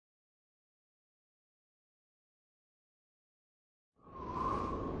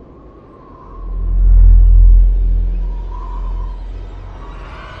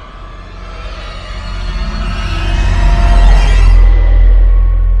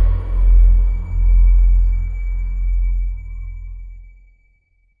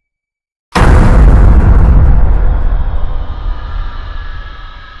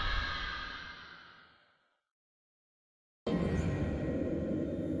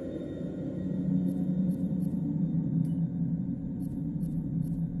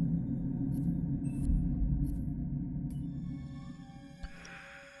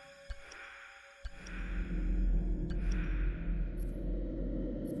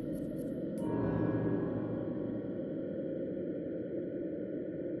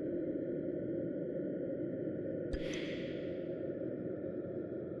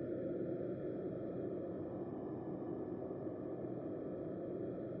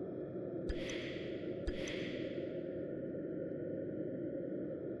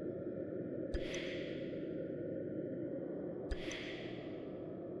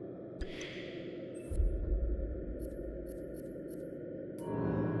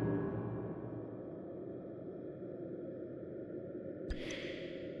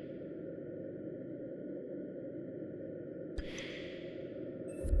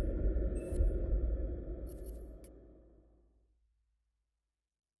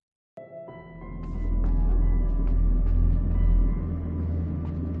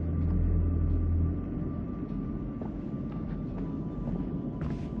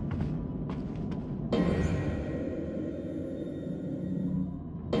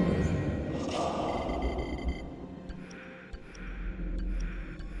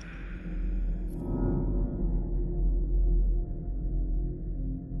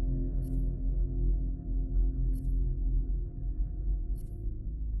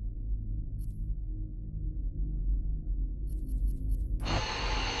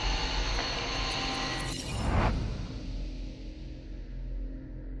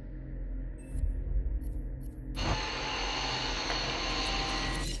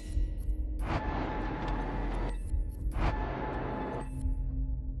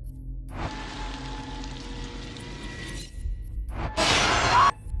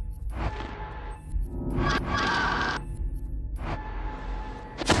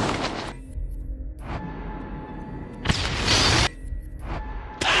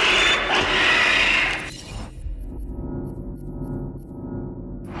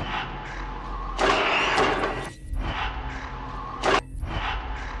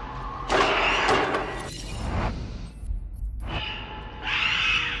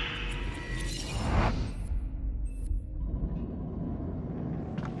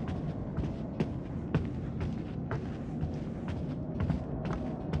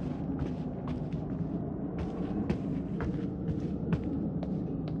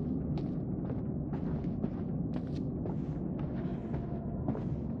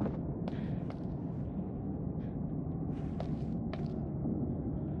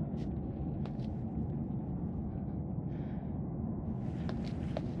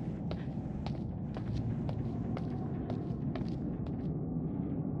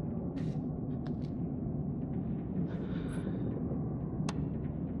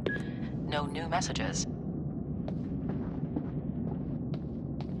No new messages.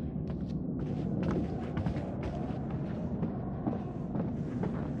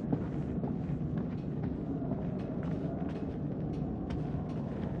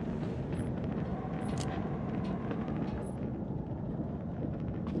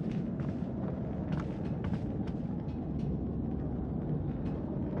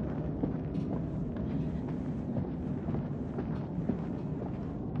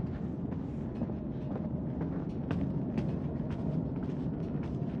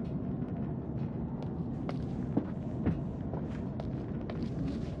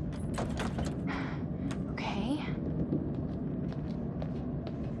 Okay.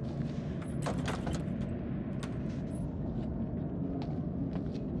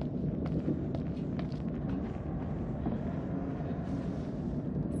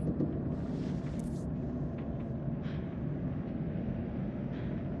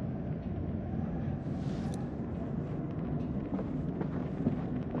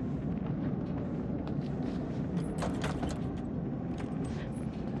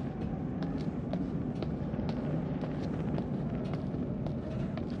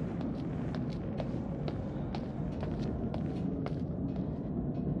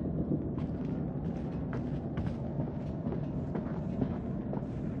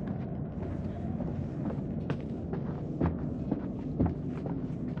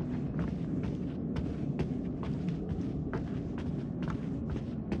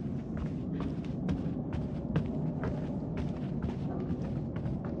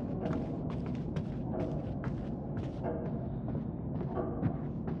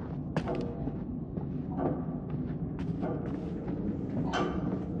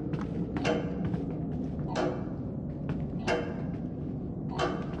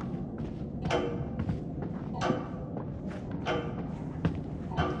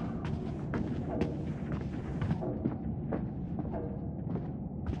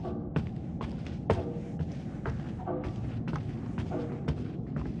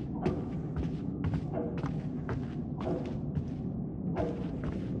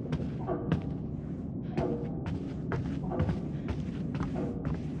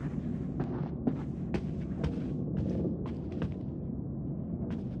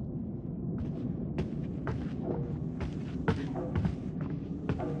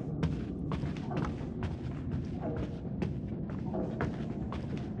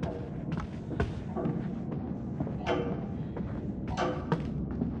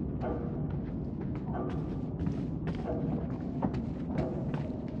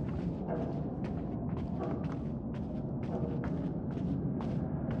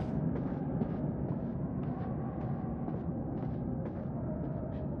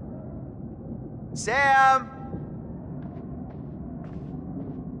 Sam!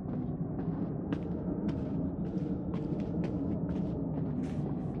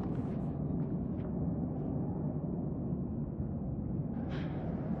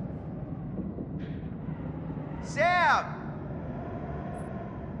 Sam!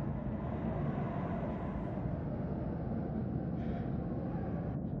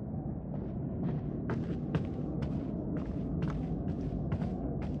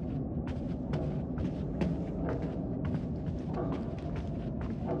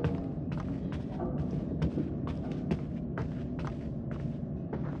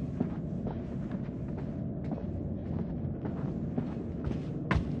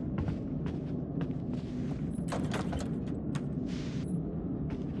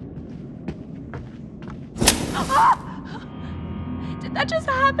 Did that just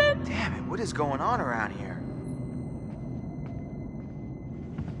happen? Damn it, what is going on around here?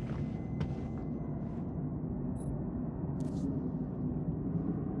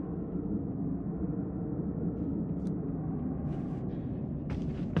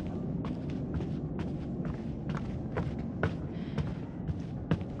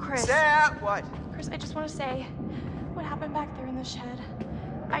 Chris. Sam! What? Chris, I just want to say, what happened back there in the shed?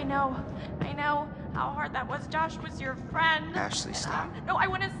 I know how hard that was. Josh was your friend. Ashley, stop. No, I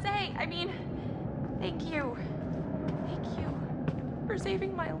want to say, thank you. Thank you for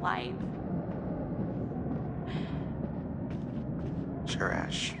saving my life. Sure,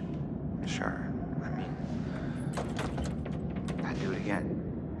 Ash. Sure. I mean, I'd do it again.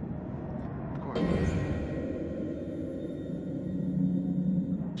 Of course.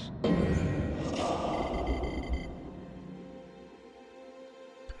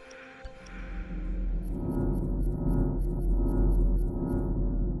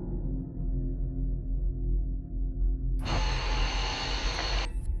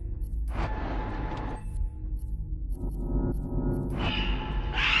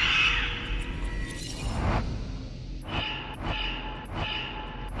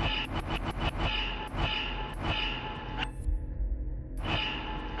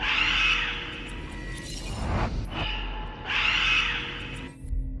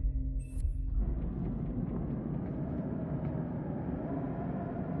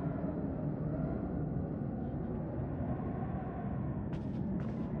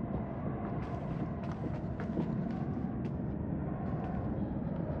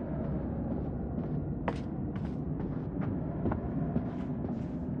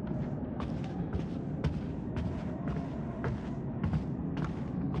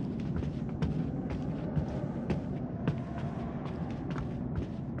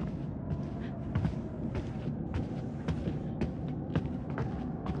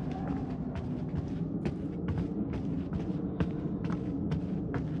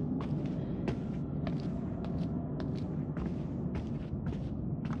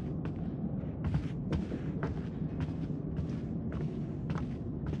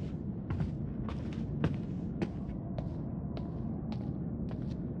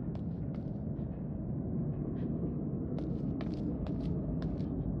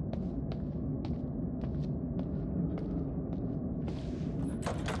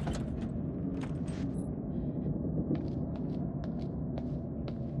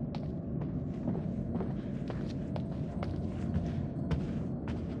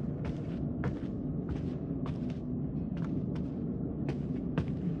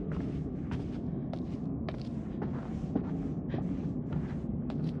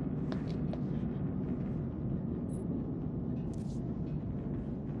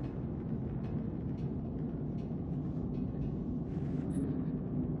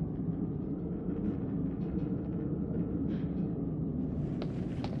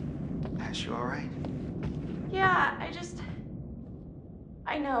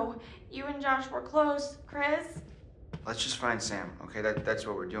 I know. You and Josh were close, Chris. Let's just find Sam, okay? That's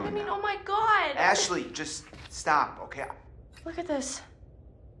what we're doing I mean, now. oh my God. Ashley, just stop, okay? Look at this.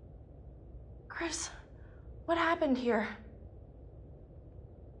 Chris, what happened here?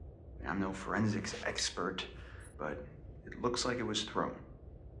 I'm no forensics expert, but it looks like it was thrown.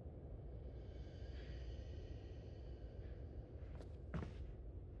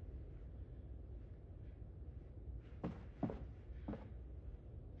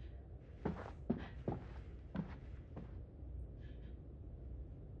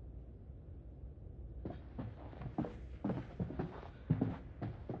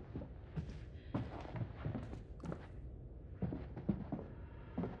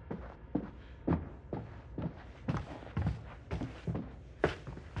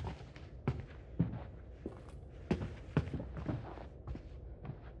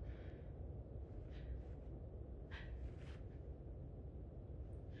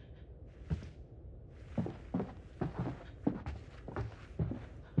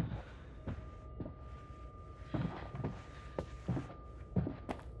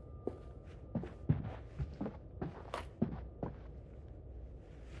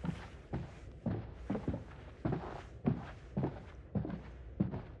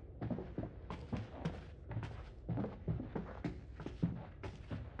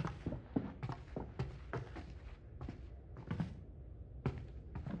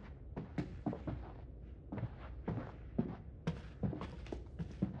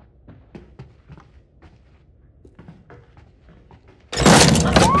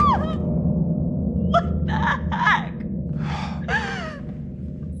 What the heck?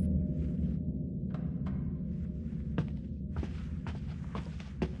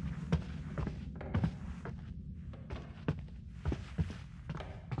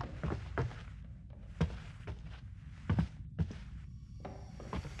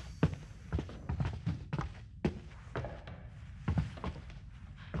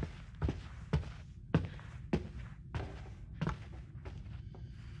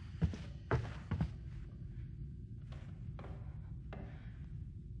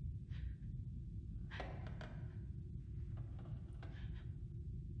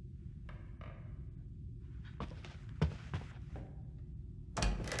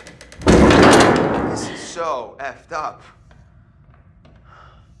 This is so effed up.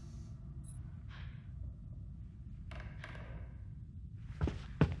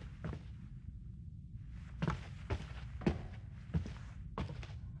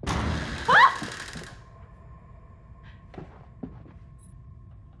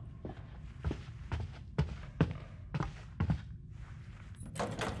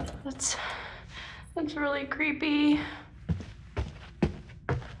 That's really creepy.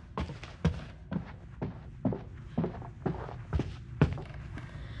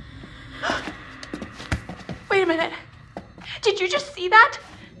 Wait a minute. Did you just see that?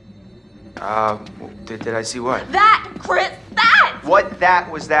 Did I see what? That, Chris, that! What that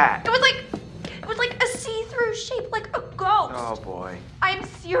was that? It was like a see-through shape, like a ghost. Oh boy. I'm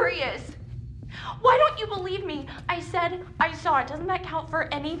serious. Why don't you believe me? I said I saw it. Doesn't that count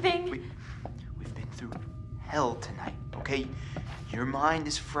for anything? We've been through hell tonight, okay? Your mind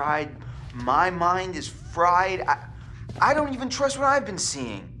is fried. My mind is fried. I don't even trust what I've been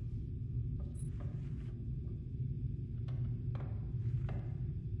seeing.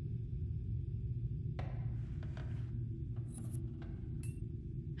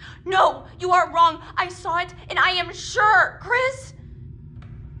 No, you are wrong. I saw it, and I am sure, Chris.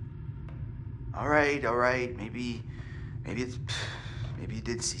 All right. Maybe you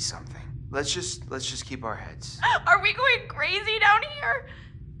did see something. Let's just keep our heads. Are we going crazy down here?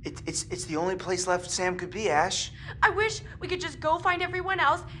 It's the only place left Sam could be, Ash. I wish we could just go find everyone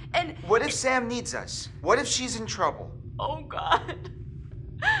else and... What if Sam needs us? What if she's in trouble? Oh, God.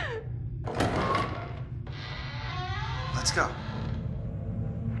 Let's go.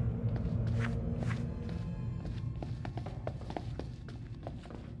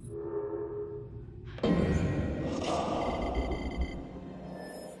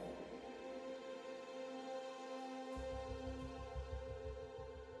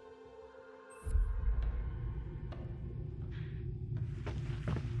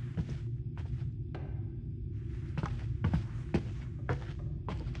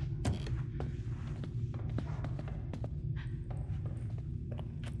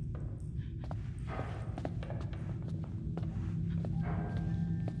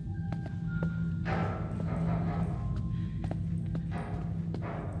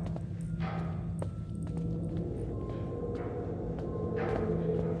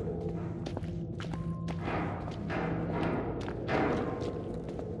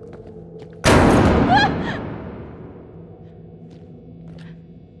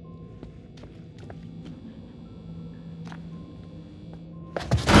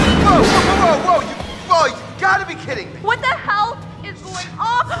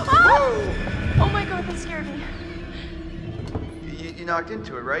 Oh my god, that scared me. You knocked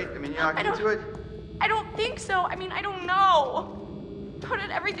into it, right? I mean, you knocked into it? I don't think so. I mean, I don't know. How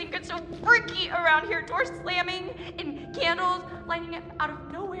did everything get so freaky around here? Doors slamming and candles lighting up out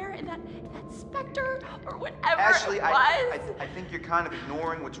of nowhere and that specter or whatever Ashley, it was. I think you're kind of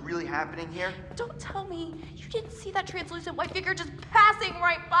ignoring what's really happening here. Don't tell me you didn't see that translucent white figure just passing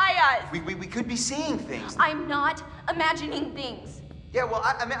right by us. We could be seeing things. I'm not imagining things. Yeah, well,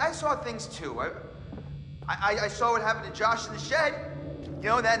 I mean, I saw things too. I saw what happened to Josh in the shed. You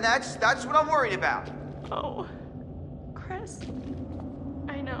know, that's what I'm worried about. Oh, Chris.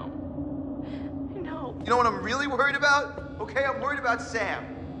 I know. You know what I'm really worried about? Okay, I'm worried about Sam.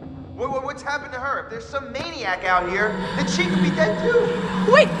 What's happened to her? If there's some maniac out here, then she could be dead too.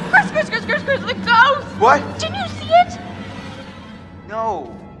 Wait, Chris, the ghost! What? Didn't you see it?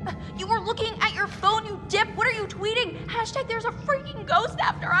 No. You were looking at your phone, you dip. What are you tweeting? Hashtag there's a freaking ghost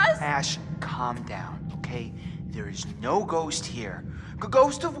after us. Ash, calm down, okay? There is no ghost here.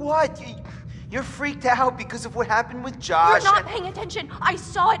 Ghost of what? You're freaked out because of what happened with Josh. You're not paying attention. I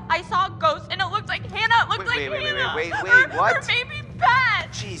saw it. I saw a ghost, and it looked like Hannah. It looked like Hannah. Wait, her, what? Her baby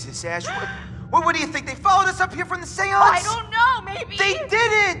pet. Jesus, Ash, what do you think? They followed us up here from the seance? I don't know, maybe. They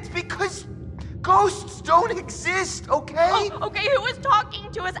didn't, because ghosts don't exist, okay? Oh, okay, who was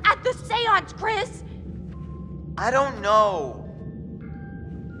talking to us at the seance, Chris? I don't know.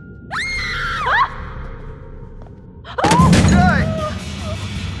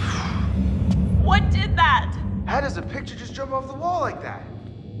 What did that? How does a picture just jump off the wall like that?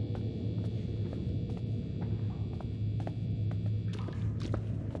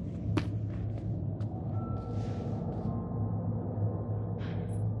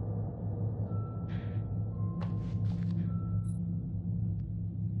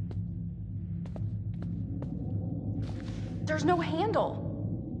 There's no handle.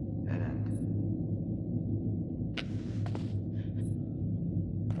 Dead end.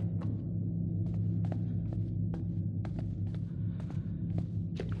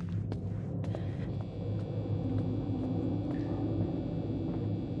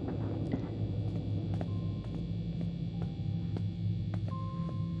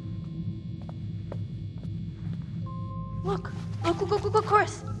 Look,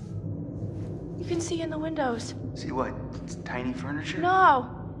 Chris. You can see in the windows. See what? It's tiny furniture? No,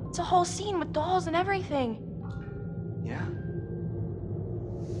 it's a whole scene with dolls and everything. Yeah?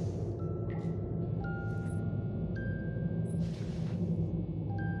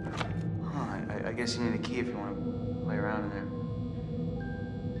 Huh, I guess you need a key if you want to play around in there.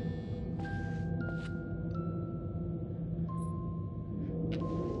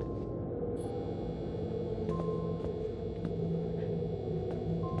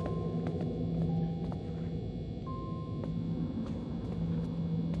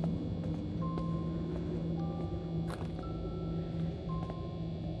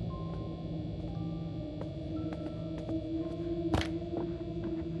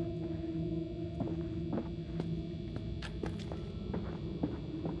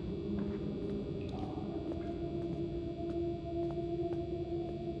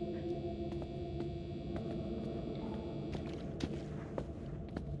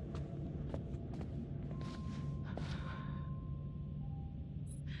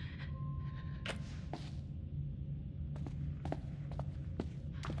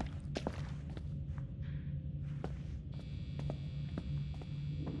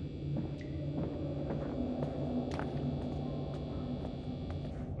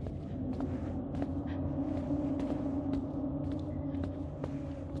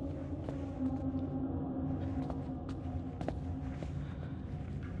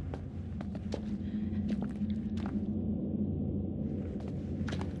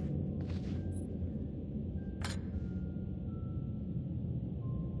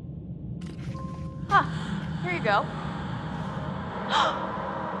 Here you go.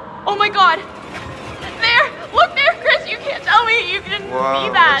 Oh my god! There! Look there, Chris! You can't tell me you didn't see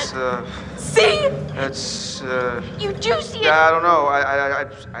that! See? That's, You do see it! I don't know.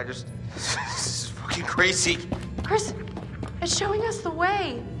 I just... This is fucking crazy. Chris, it's showing us the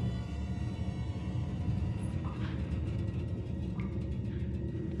way.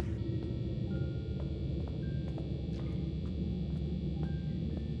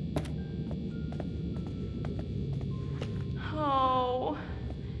 Oh,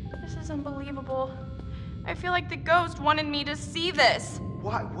 this is unbelievable. I feel like the ghost wanted me to see this.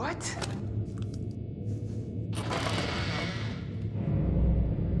 What?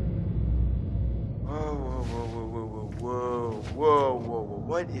 Whoa.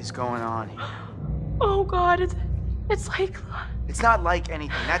 What is going on here? Oh God, it's like It's not like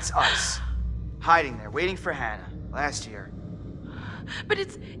anything. That's us. Hiding there, waiting for Hannah. Last year. But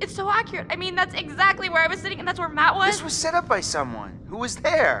it's so accurate. I mean, that's exactly where I was sitting, and that's where Matt was. This was set up by someone. Who was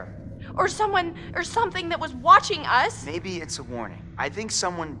there? Or someone, or something that was watching us. Maybe it's a warning. I think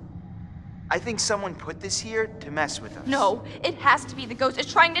someone put this here to mess with us. No, it has to be the ghost.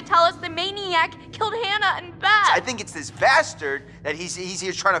 It's trying to tell us the maniac killed Hannah and Beth. I think it's this bastard that he's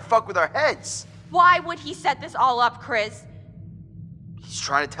here trying to fuck with our heads. Why would he set this all up, Chris? He's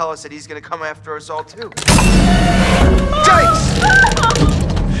trying to tell us that he's gonna come after us all too. Yikes!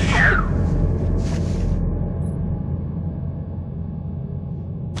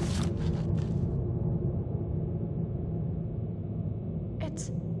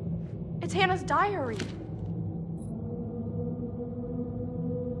 It's Hannah's diary.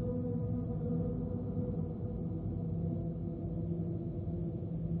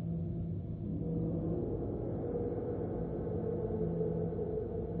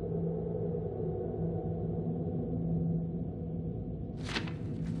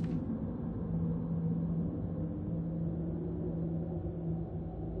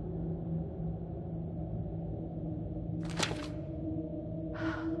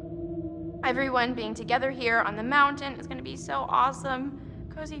 Everyone being together here on the mountain is gonna be so awesome.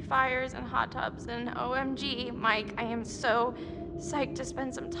 Cozy fires and hot tubs and OMG, Mike, I am so psyched to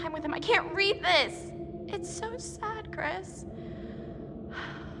spend some time with him. I can't read this. It's so sad, Chris.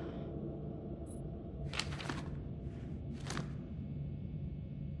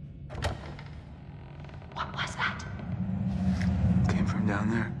 What was that? Came from down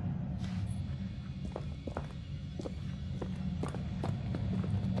there.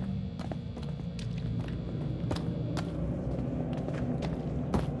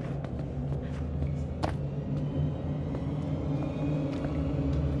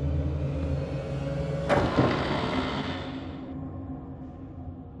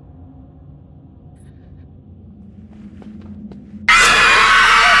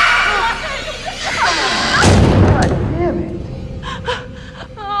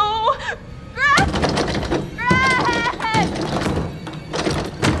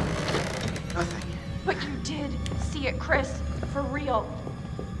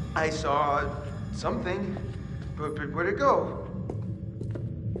 I saw something, but where'd it go?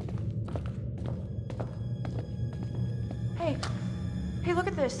 Hey, look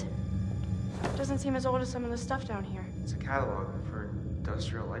at this. Doesn't seem as old as some of the stuff down here. It's a catalog for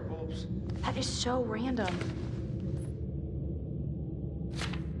industrial light bulbs. That is so random.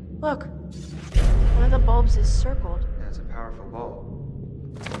 Look, one of the bulbs is circled. Yeah, it's a powerful bulb.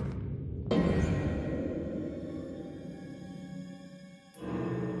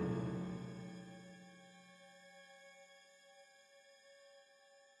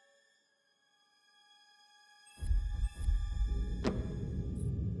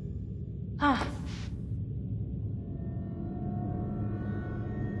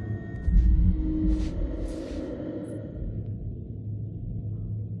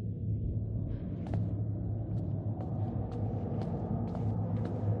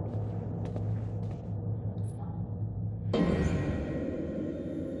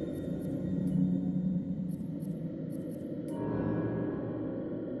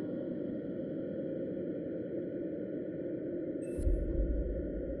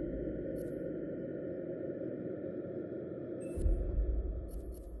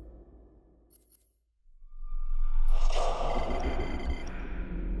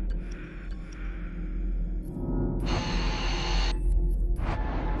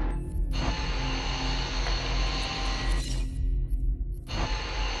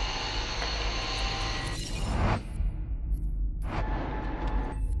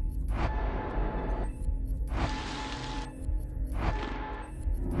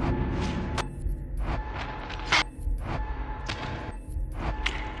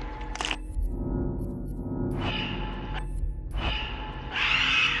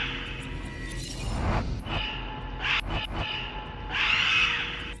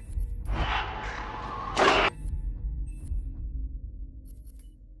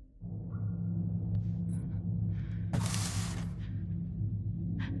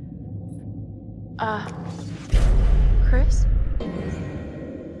 Huh. Chris?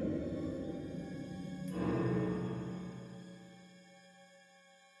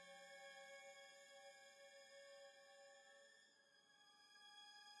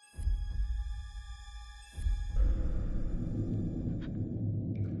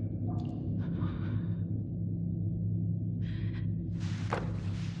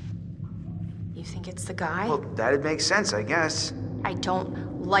 You think it's the guy? Well, that'd make sense, I guess. I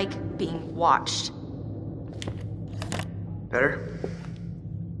don't like being watched. Better?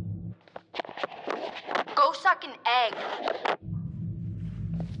 Go suck an egg.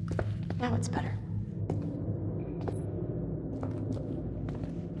 Now it's better.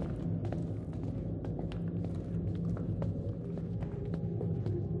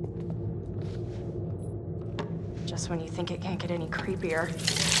 Just when you think it can't get any creepier.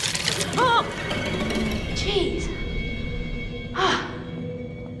 Oh! Jeez.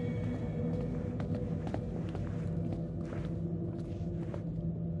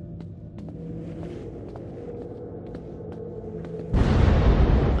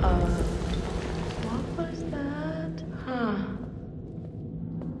 What was that? Huh.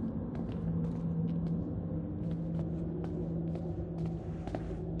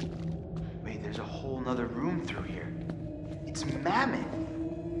 Wait, there's a whole nother room through here. It's mammoth.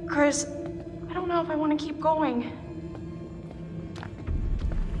 Chris, I don't know if I want to keep going.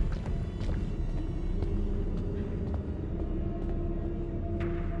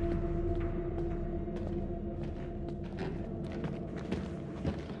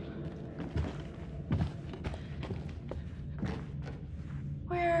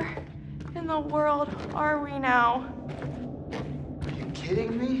 Where in the world are we now? Are you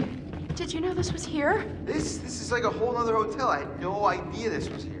kidding me? Did you know this was here? This is like a whole nother hotel. I had no idea this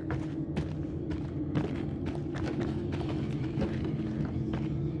was here.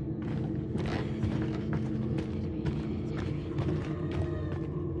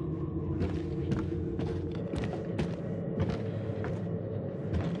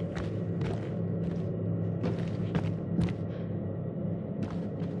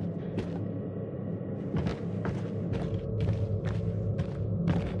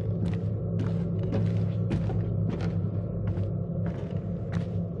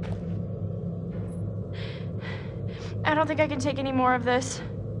 I don't think I can take any more of this.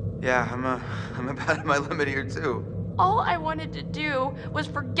 Yeah, I'm about at my limit here too. All I wanted to do was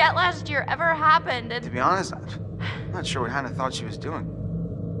forget last year ever happened To and... be honest, I'm not sure what Hannah thought she was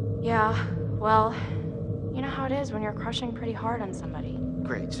doing. Yeah, well, you know how it is when you're crushing pretty hard on somebody.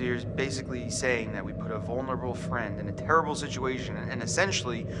 Great, so you're basically saying that we put a vulnerable friend in a terrible situation and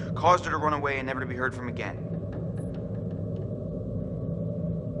essentially caused her to run away and never to be heard from again.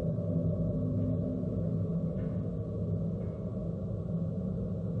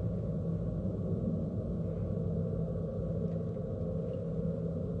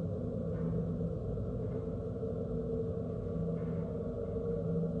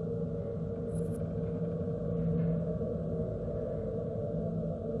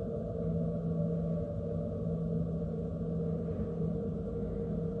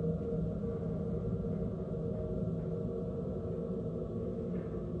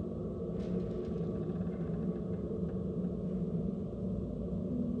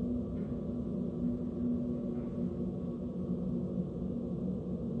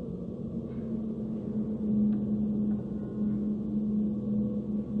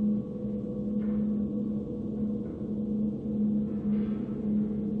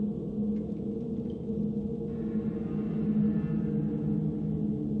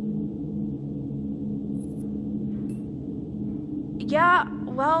 Yeah,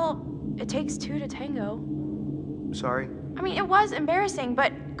 well, it takes two to tango. Sorry? I mean, it was embarrassing,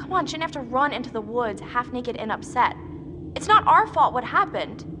 but come on, shouldn't have to run into the woods half naked and upset. It's not our fault what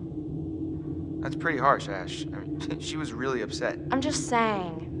happened. That's pretty harsh, Ash. I mean, she was really upset. I'm just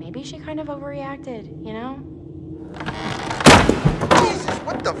saying, maybe she kind of overreacted, you know? Jesus,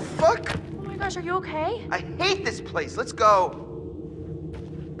 what the fuck? Oh my gosh, are you okay? I hate this place. Let's go.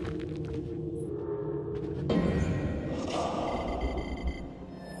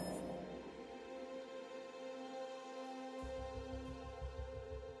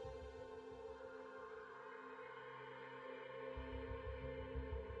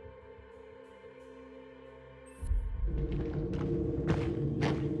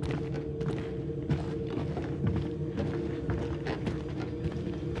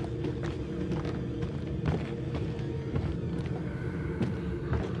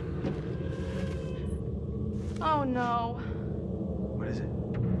 Oh no. What is it?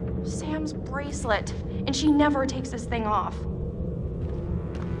 Sam's bracelet. And she never takes this thing off.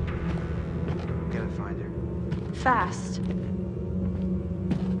 Gotta find her. Fast.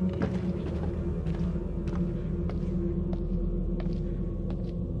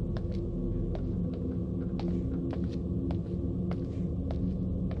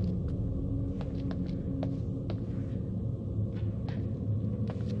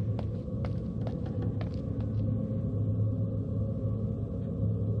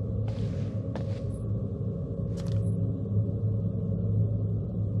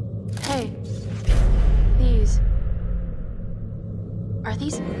 Hey, these.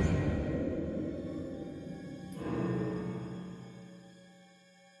 these?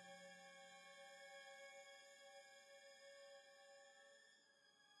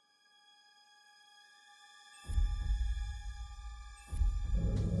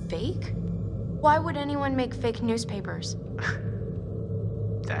 Fake? Why would anyone make fake newspapers?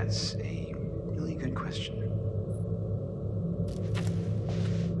 That's a really good question.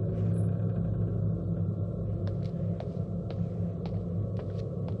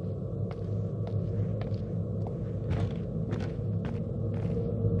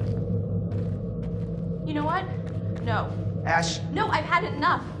 You know what? No. Ash. No, I've had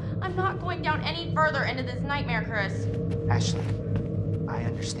enough. I'm not going down any further into this nightmare, Chris. Ashley, I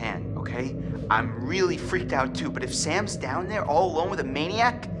understand, okay? I'm really freaked out too, but if Sam's down there all alone with a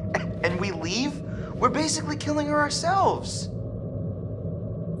maniac and we leave, we're basically killing her ourselves.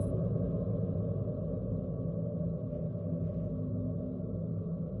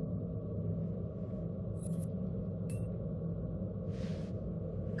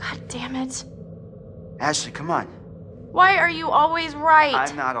 God damn it. Ashley, come on. Why are you always right?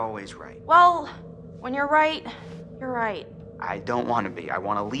 I'm not always right. Well, when you're right, you're right. I don't want to be. I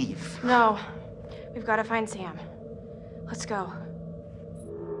want to leave. No. We've got to find Sam. Let's go.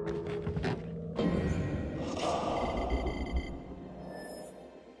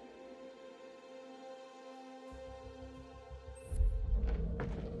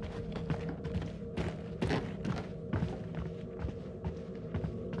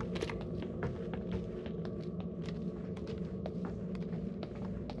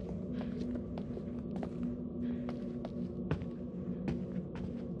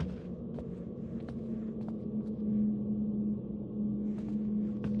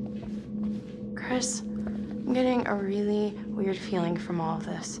 Chris, I'm getting a really weird feeling from all of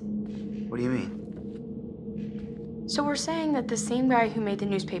this. What do you mean? So we're saying that the same guy who made the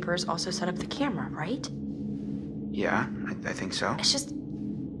newspapers also set up the camera, right? Yeah, I think so. It's just,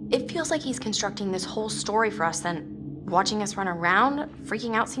 it feels like he's constructing this whole story for us, then watching us run around,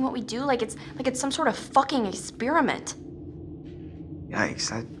 freaking out, seeing what we do, like it's some sort of fucking experiment. Yikes,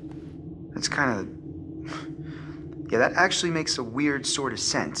 that's kind of... Yeah, that actually makes a weird sort of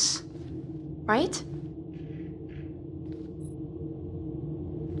sense. Right?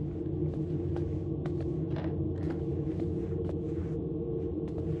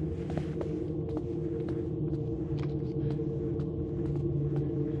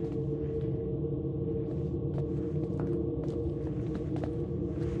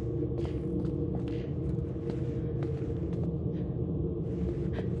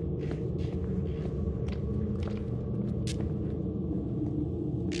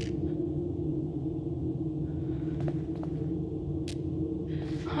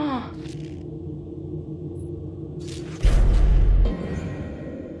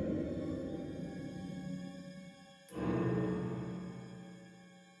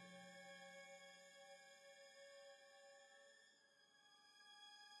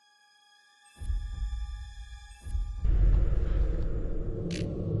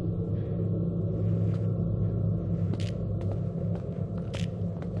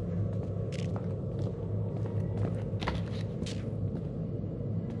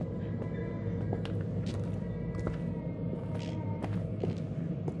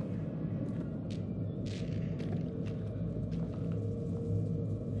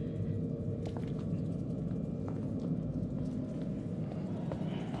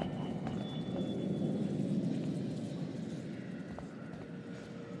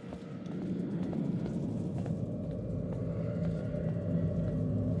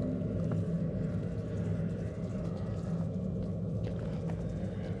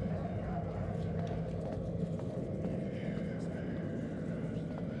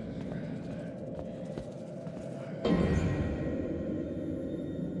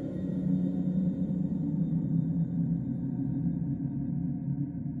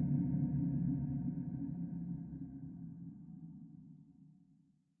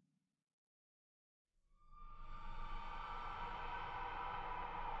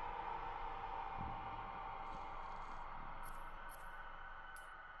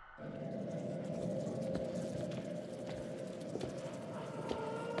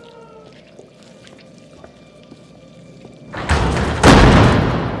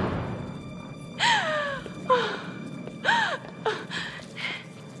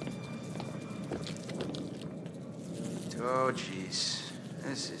 Oh, jeez.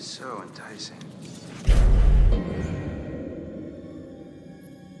 This is so enticing.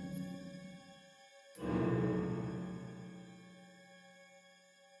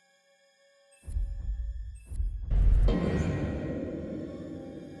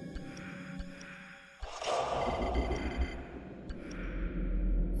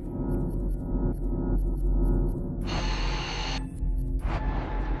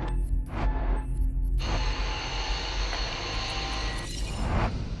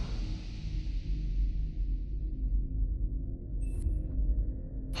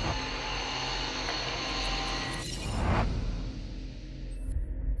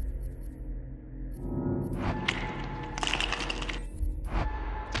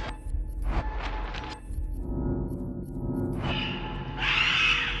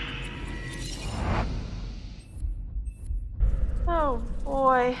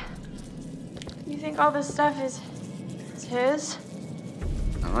 all this stuff is his?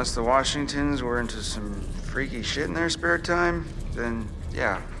 Unless the Washingtons were into some freaky shit in their spare time, then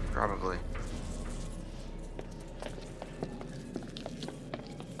yeah, probably.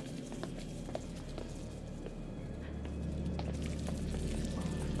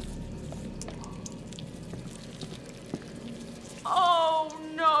 Oh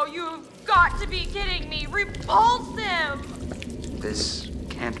no, you've got to be kidding me! Repulse him! This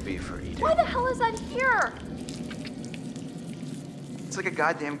can't be for Eden. Why the hell is that here? It's like a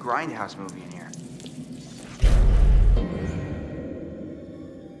goddamn Grindhouse movie in here.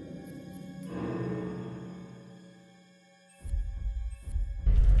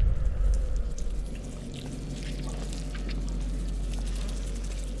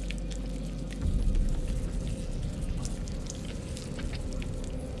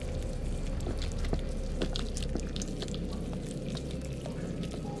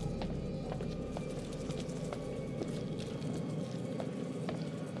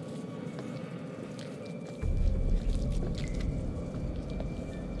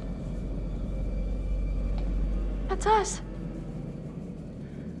 That's us.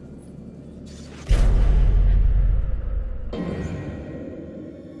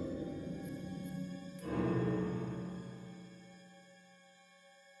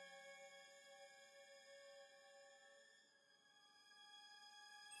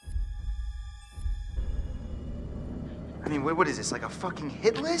 I mean, what is this, like a fucking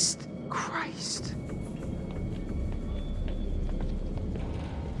hit list? Christ.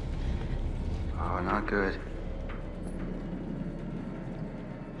 Oh, not good.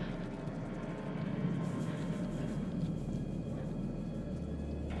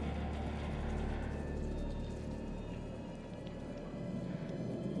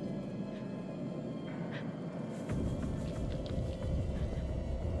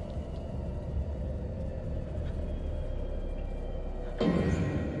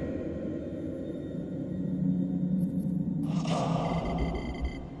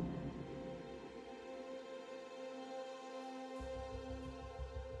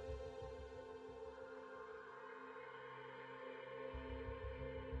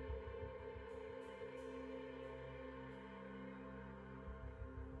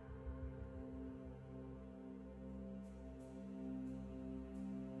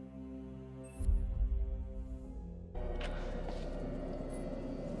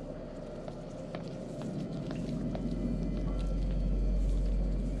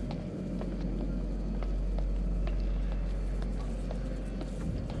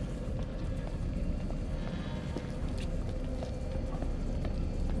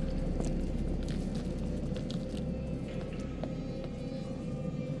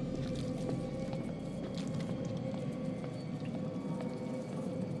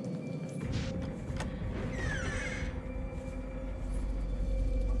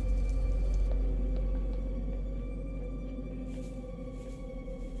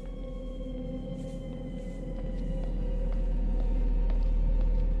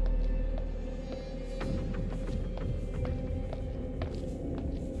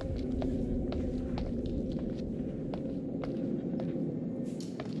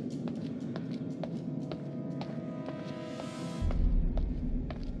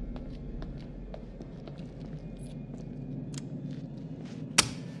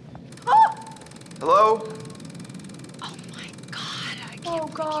 Hello? Oh my god, I can't Oh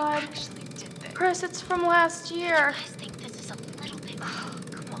believe God. you actually did this. Chris, it's from last year. I think this is a little bit. Oh,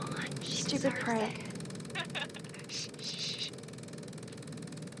 come on. She Stupid deserves prank. it.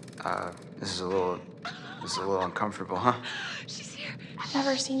 This is a little uncomfortable, huh? She's here. I've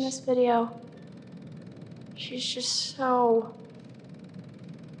never seen this video. She's just so...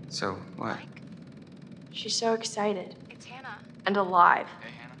 So, what? She's so excited. It's Hannah. And alive.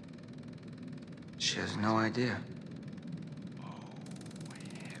 Hey, Hannah. She has no idea.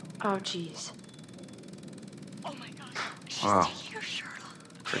 Oh, jeez. Oh my god. She's Wow. taking her shirt off.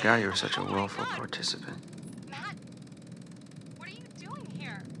 Forgot you were such a willful participant. Matt, what are you doing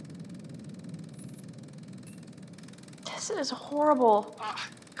here? This is horrible.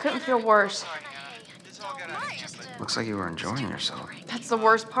 Couldn't feel worse. Looks like you were enjoying yourself. That's the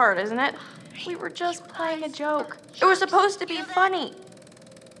worst part, isn't it? We were just playing a joke. It was supposed to be funny.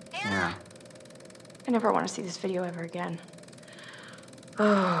 Yeah. I never want to see this video ever again.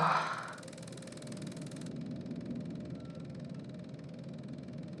 Oh.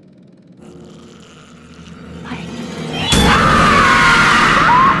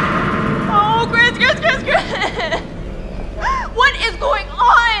 Oh, Chris! What is going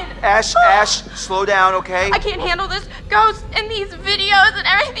on? Ash, slow down, okay? I can't handle this. ghosts in these videos and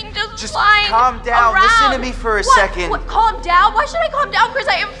everything just flying calm down. around. Listen to me for a second. What? Calm down? Why should I calm down, Chris?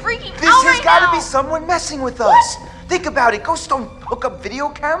 I am freaking This out has right got to now. be someone messing with us. Think about it. Ghosts don't hook up video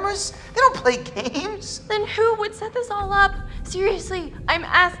cameras. They don't play games. Then who would set this all up? Seriously, I'm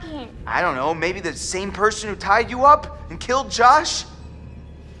asking. I don't know. Maybe the same person who tied you up and killed Josh?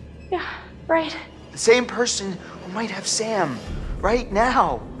 Yeah, right. The same person who might have Sam right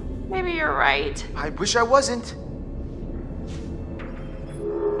now. Maybe you're right. I wish I wasn't.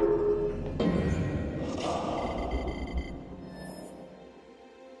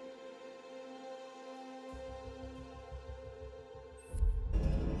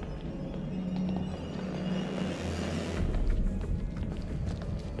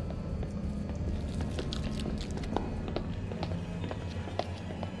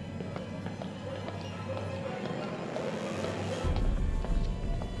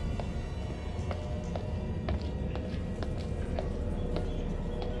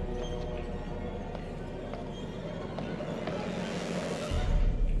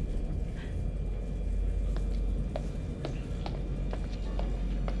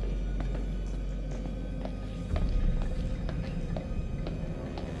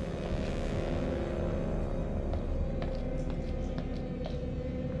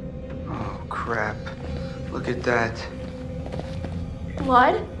 Crap. Look at that.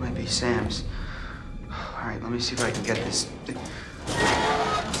 Blood? Might be Sam's. Alright, let me see if I can get this.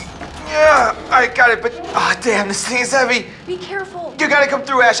 Yeah, I got it, but damn, this thing is heavy. Be careful. You gotta come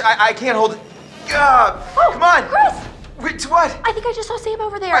through, Ash. I can't hold it. Come on. Chris! Wait, what? I think I just saw Sam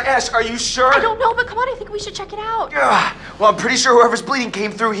over there. Ash, are you sure? I don't know, but come on, I think we should check it out. Well, I'm pretty sure whoever's bleeding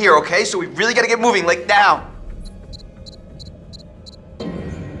came through here, okay? So we really gotta get moving, like now.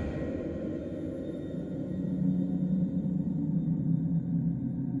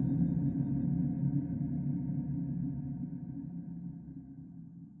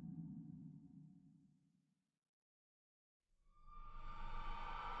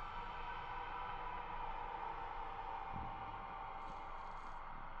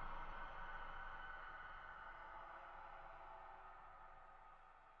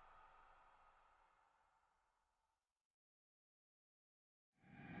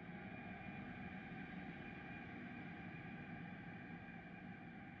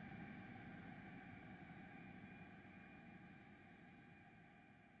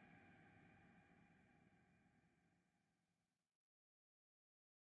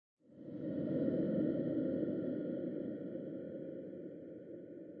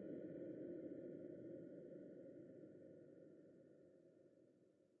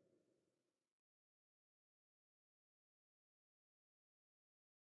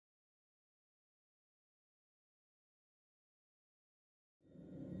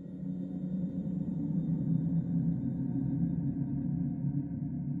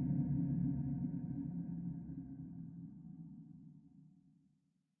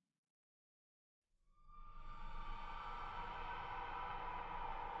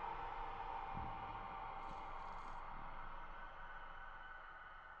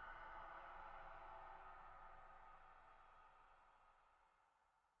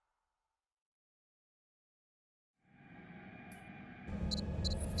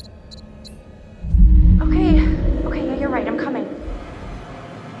 Okay, yeah, you're right, I'm coming.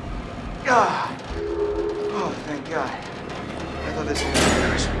 Oh, thank God. I thought this was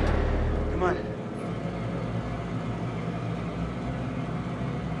dangerous. Come on.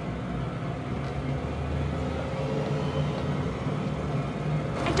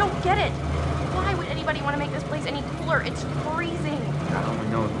 I don't get it. Why would anybody want to make this place any cooler? It's freezing. God only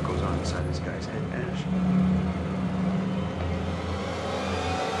knows what goes on inside this guy's head, Ash.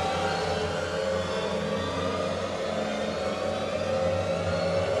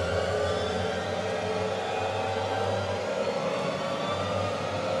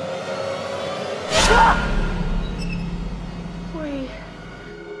 Wait,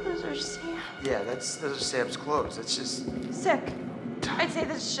 those are Sam. Yeah, those are Sam's clothes. That's just... Sick. I'd say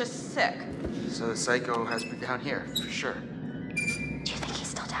this is just sick. So the psycho has been down here, for sure. Do you think he's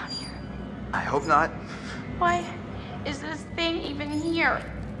still down here? I hope not. Why is this thing even here?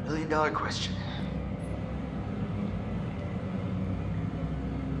 $1 million question.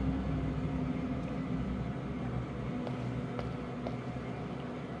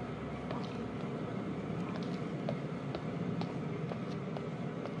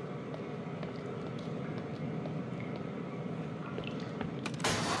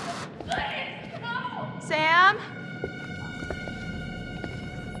 Sam?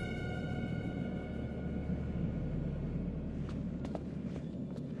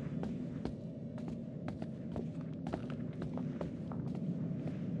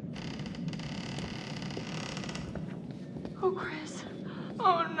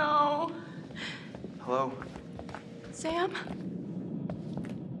 Hello? Sam?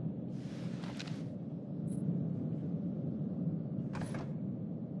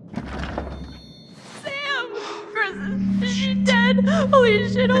 Sam! Chris, is she dead? Holy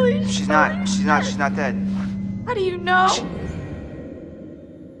shit, holy shit. She's not dead. How do you know?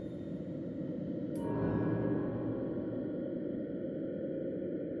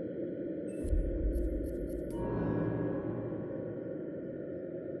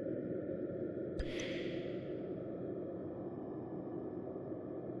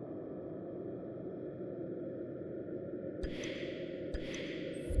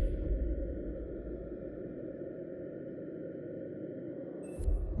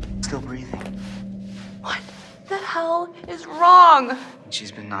 Still breathing. What the hell is wrong?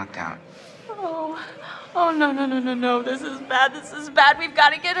 She's been knocked out. Oh, no. This is bad. We've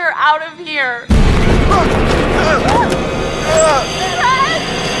got to get her out of here. Oh,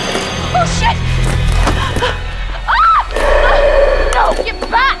 shit! Ah! No, get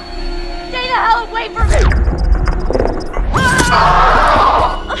back! Stay the hell away from me!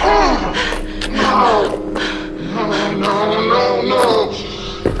 No.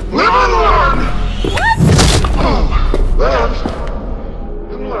 Live and learn! What? Live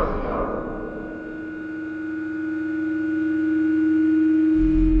and learn.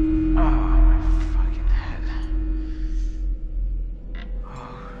 My fucking head.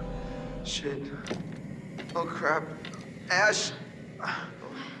 Oh, shit. Oh, crap. Ash!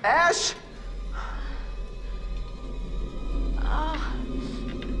 Ash!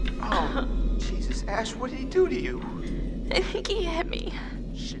 Oh, Jesus, Ash, what did he do to you? I think he hit me.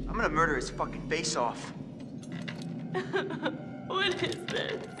 Shit, I'm gonna murder his fucking face off. What is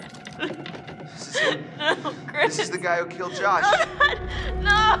this? This is him. No, Chris. This is the guy who killed Josh.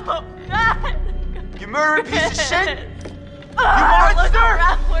 No, God. You murdered piece of shit! Look monster!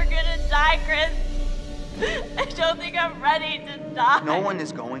 around. We're gonna die, Chris. I don't think I'm ready to die. No one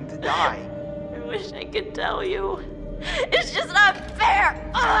is going to die. I wish I could tell you. It's just not fair.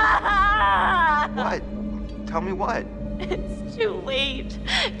 What? Tell me what? It's too late.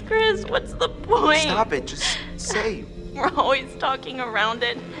 Chris, what's the point? Stop it, just say. We're always talking around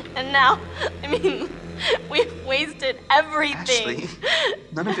it. And now, we've wasted everything. Ashley,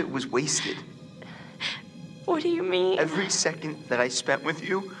 none of it was wasted. What do you mean? Every second that I spent with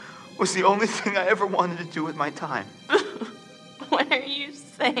you was the only thing I ever wanted to do with my time. What are you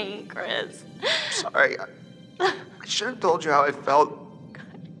saying, Chris? Sorry, I should have told you how I felt.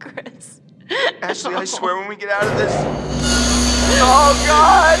 Chris. Ashley, I swear when we get out of this... Oh,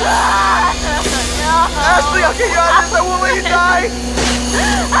 God! Ashley, I'll get you out of this! I won't let you die!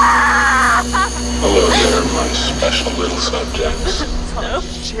 Hello there, my special little subjects. So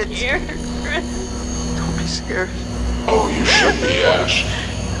Shit. scared, Chris. Don't be scared. Oh, you should be, Ash.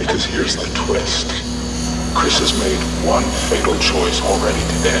 Because here's the twist. Chris has made one fatal choice already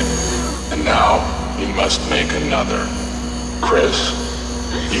today. And now, he must make another. Chris,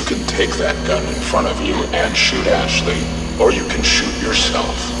 you can take that gun in front of you and shoot Ashley, or you can shoot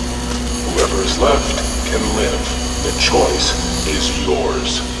yourself. Whoever is left can live. The choice is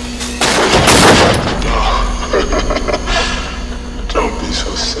yours. Don't be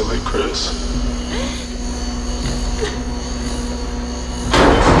so silly, Chris.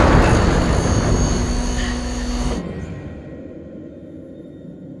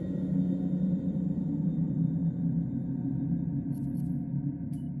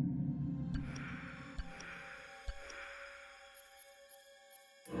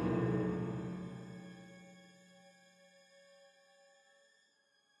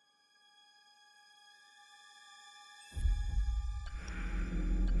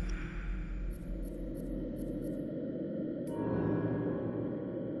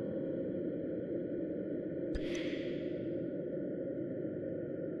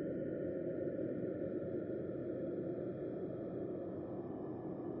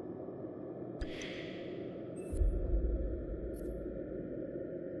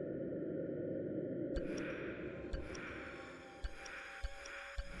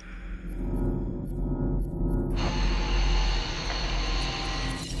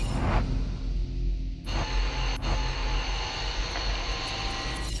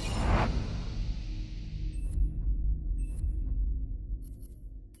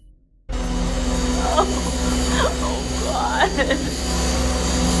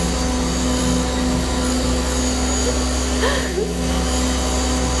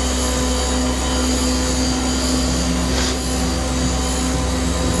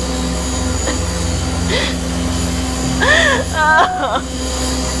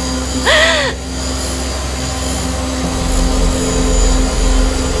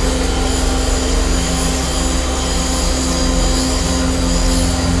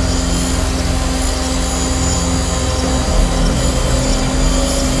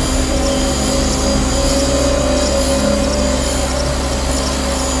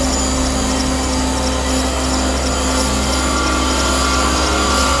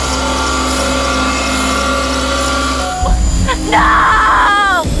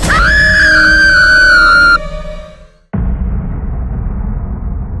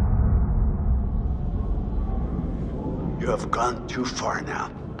 You have gone too far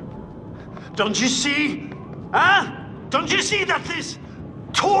now. Don't you see? Huh? Don't you see that this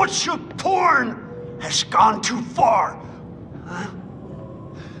torture porn has gone too far? Huh?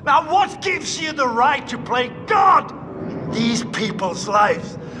 Now what gives you the right to play God in these people's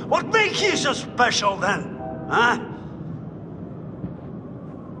lives? What makes you so special then? Huh?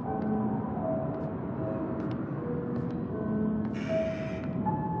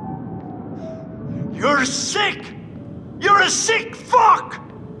 You're sick! You're a sick fuck!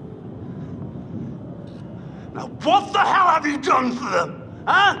 Now what the hell have you done to them?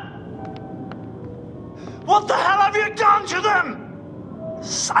 Huh? What the hell have you done to them?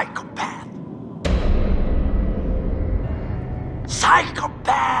 Psychopath.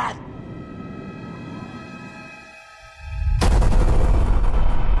 Psychopath!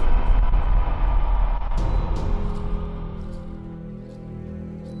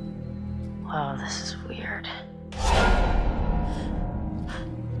 Wow, this is weird.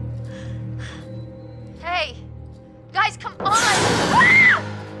 Hey! Guys, come on!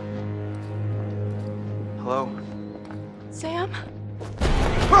 Hello? Sam?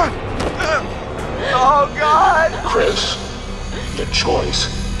 Oh, God! Chris, the choice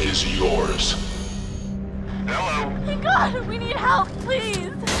is yours. Oh my God, we need help,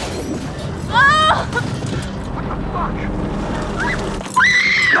 please! Oh!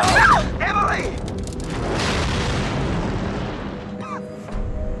 Emily!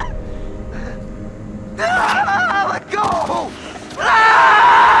 Let go!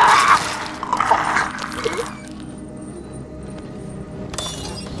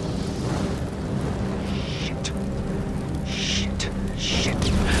 Shit.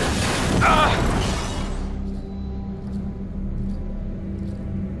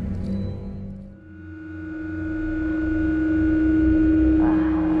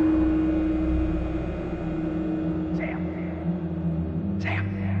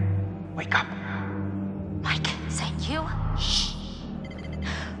 Sam, wake up. Mike, is that you? Shh.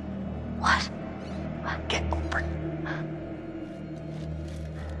 What?